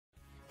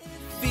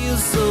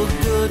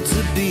good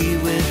to be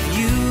with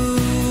you.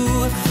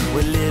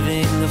 We're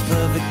living a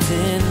perfect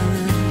 10.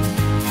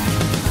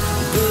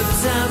 Good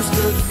times,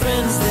 good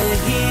friends, they're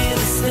here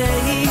to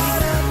stay.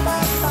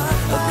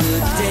 A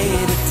good day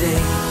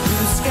today.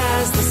 Blue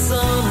skies, the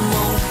sun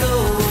won't go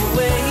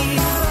away.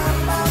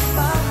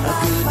 A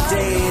good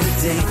day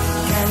today.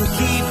 Can't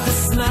keep the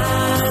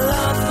smile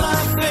off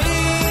my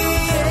face.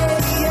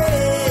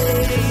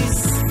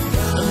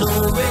 No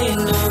rain,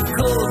 no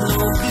cold, no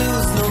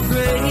blues, no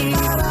gray.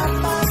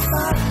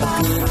 A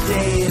good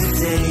day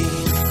today.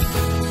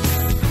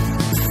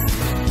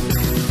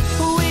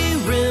 We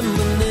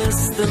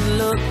reminisce, then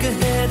look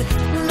ahead.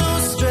 No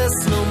stress,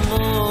 no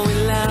more, we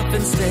laugh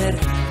instead.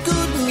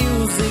 Good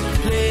music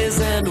plays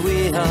and we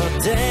all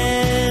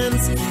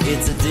dance.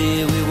 It's a day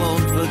we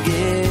won't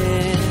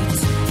forget.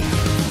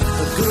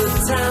 Good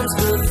times,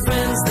 good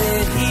friends,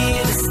 they're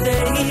here to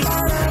stay.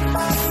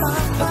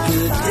 A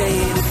good day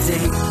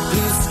today.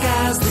 Blue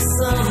skies, the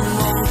sun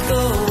won't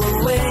go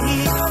away.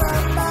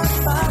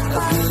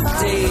 A good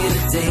day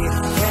today.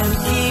 Can't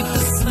keep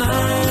the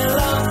smile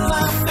off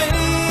my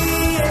face.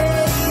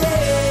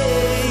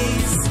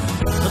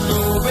 No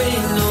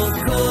rain, no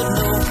cold,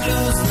 no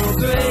blues, no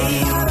gray.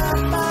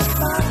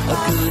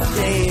 A good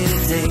day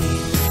today.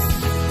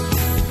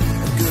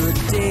 A good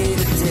day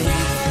today.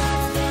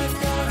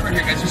 Right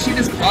here, guys, you see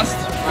this bust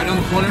right on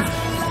the corner?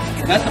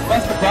 That's the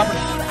bust of property.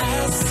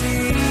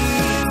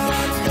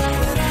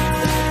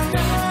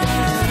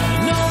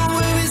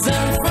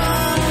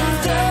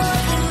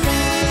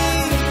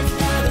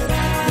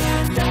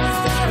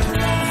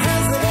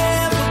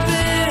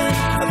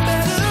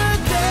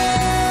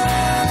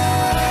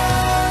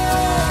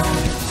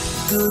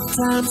 Good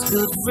times,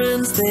 good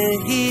friends, they're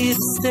here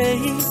to stay.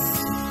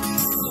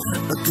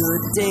 A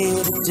good day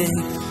today.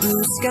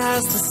 Blue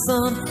skies, the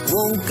sun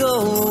won't go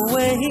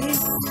away.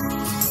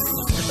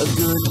 A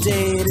good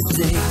day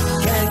today.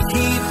 Can't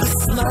keep the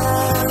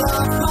smile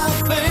off my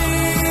face.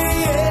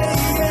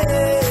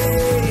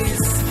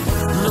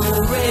 No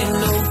rain,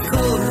 no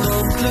cold, no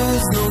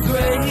blues, no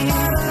gray.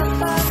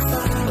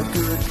 A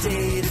good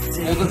day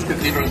today. Oldest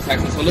cathedral in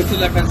Texas. So look to the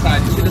left hand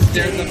side. You see the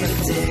stairs up there?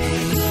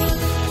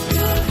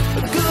 A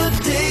good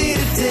day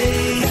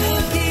today.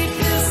 Keep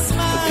your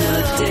smile. A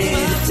good day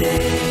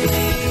today.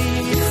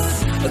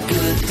 A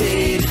good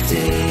day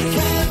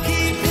today.